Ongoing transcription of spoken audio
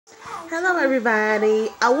Hello everybody.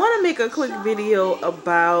 I want to make a quick video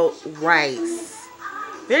about rice.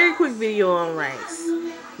 Very quick video on rice.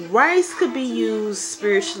 Rice could be used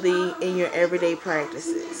spiritually in your everyday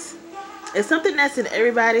practices. It's something that's in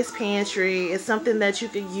everybody's pantry. It's something that you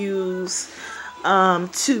could use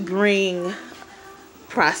to bring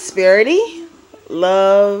prosperity,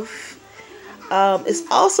 love. It's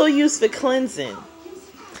also used for cleansing.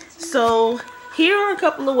 So here are a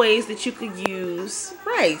couple of ways that you could use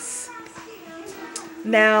rice.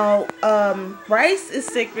 Now, rice is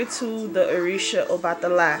sacred to the Orisha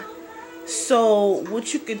Obatala. So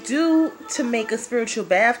what you could do to make a spiritual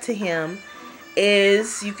bath to him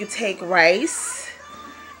is you could take rice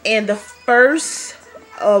and the first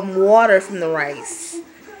water from the rice.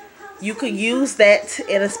 You could use that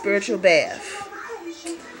in a spiritual bath.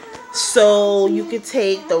 So you could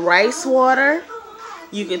take the rice water.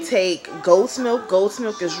 You could take goat's milk. Goat's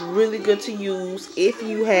milk is really good to use if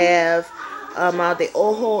you have the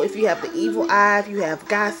ojo, if you have the evil eye, if you have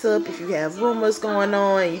gossip, if you have rumors going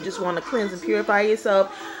on and you just want to cleanse and purify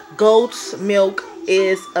yourself. Goat's milk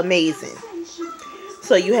is amazing.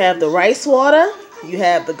 So you have the rice water, you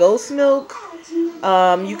have the goat's milk.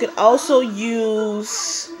 You can also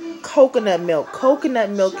use coconut milk. Coconut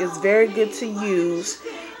milk is very good to use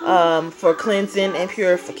for cleansing and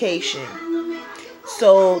purification.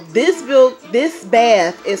 So this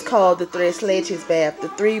bath is called the Tres Leches bath, the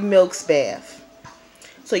 3 milks bath.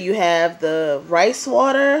 So you have the rice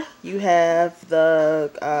water, you have the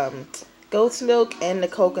goat's milk, and the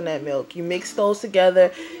coconut milk. You mix those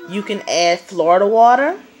together. You can add Florida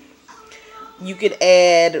water. You could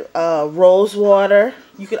add rose water.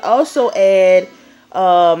 You could also add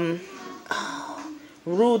ruda,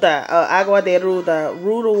 agua de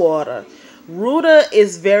ruda water. Ruda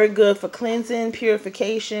is very good for cleansing,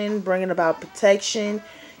 purification, bringing about protection.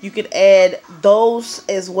 You could add those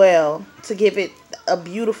as well to give it a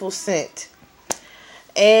beautiful scent.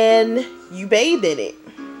 And you bathe in it.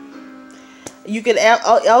 You could add,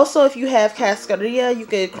 also, if you have cascarilla, you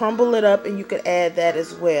could crumble it up and you could add that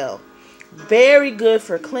as well. Very good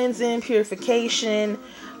for cleansing, purification,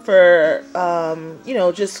 for,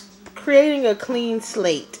 just creating a clean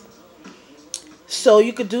slate. So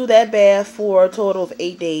you could do that bath for a total of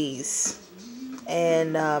 8 days.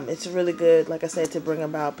 And it's really good, like I said, to bring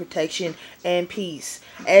about protection and peace.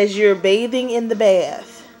 As you're bathing in the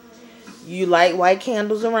bath, you light white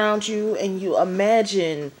candles around you and you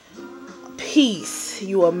imagine peace.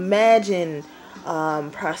 You imagine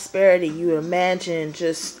prosperity. You imagine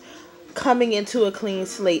just coming into a clean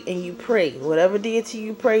slate, and you pray. Whatever deity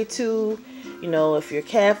you pray to, if you're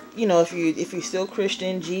if you're still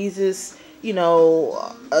Christian, Jesus,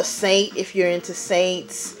 a saint, if you're into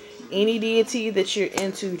saints, any deity that you're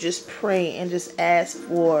into, just pray and just ask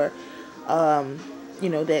for,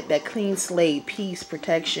 that clean slate, peace,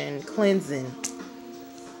 protection, cleansing.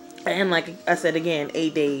 And like I said again,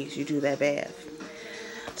 8 days you do that bath.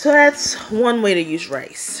 So that's one way to use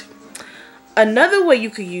rice. Another way you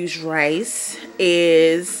could use rice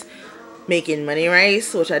is making money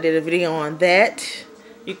rice, which I did a video on that.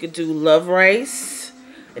 You could do love rice,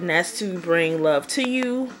 and that's to bring love to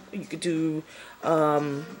you. You could do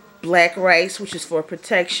black rice, which is for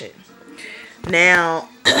protection. Now,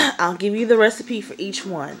 I'll give you the recipe for each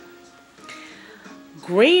one.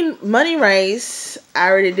 Green money rice, I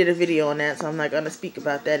already did a video on that, so I'm not going to speak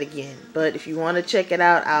about that again. But if you want to check it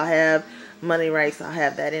out, I'll have money rice. I'll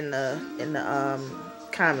have that in the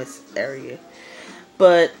comments area.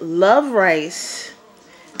 But love rice,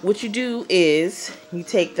 what you do is you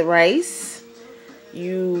take the rice,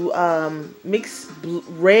 you mix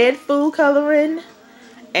red food coloring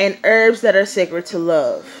and herbs that are sacred to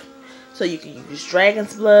love. So you can use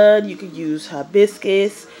dragon's blood, you could use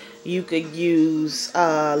hibiscus, you could use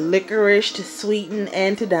licorice to sweeten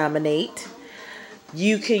and to dominate.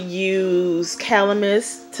 You could use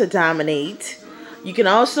calamus to dominate. You can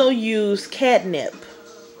also use catnip.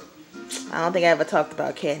 I don't think I ever talked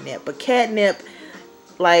about catnip, but catnip,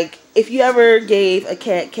 like, if you ever gave a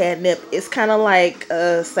cat catnip, it's kind of like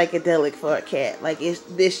a psychedelic for a cat. Like,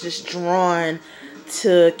 it's just drawn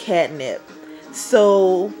to catnip.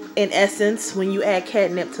 So, in essence, when you add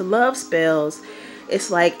catnip to love spells, it's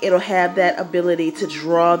like it'll have that ability to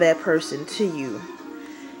draw that person to you.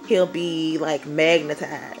 He'll be like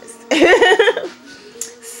magnetized.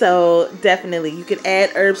 So definitely you could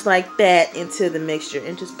add herbs like that into the mixture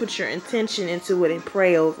and just put your intention into it and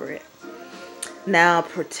pray over it. Now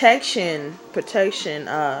protection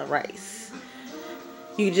rice.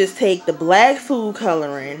 You just take the black food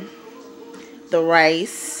coloring, the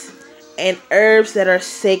rice, and herbs that are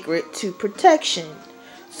sacred to protection.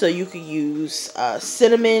 So you could use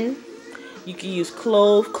cinnamon, You can use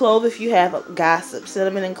clove. Clove if you have gossip.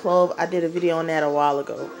 Cinnamon and clove. I did a video on that a while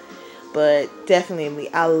ago. But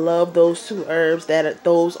definitely, I love those two herbs.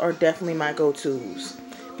 Those are definitely my go-tos.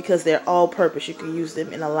 Because they're all-purpose. You can use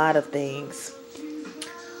them in a lot of things.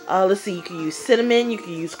 Let's see. You can use cinnamon. You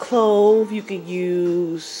can use clove. You can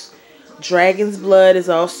use dragon's blood. Is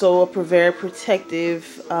also a very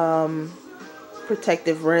protective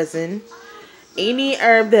resin. Any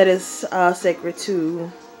herb that is sacred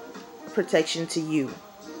to protection to you.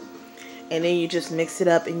 And then you just mix it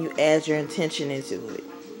up and you add your intention into it.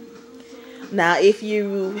 Now, if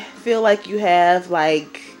you feel like you have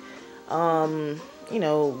like, you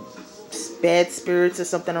know, bad spirits or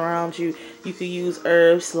something around you, you could use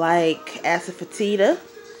herbs like asafoetida.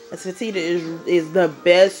 Asafoetida is the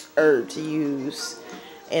best herb to use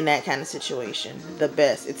in that kind of situation. The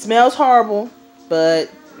best. It smells horrible,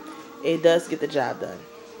 but it does get the job done.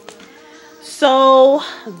 So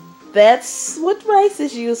that's what rice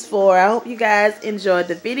is used for. I hope you guys enjoyed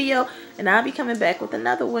the video, and I'll be coming back with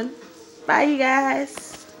another one. Bye, you guys.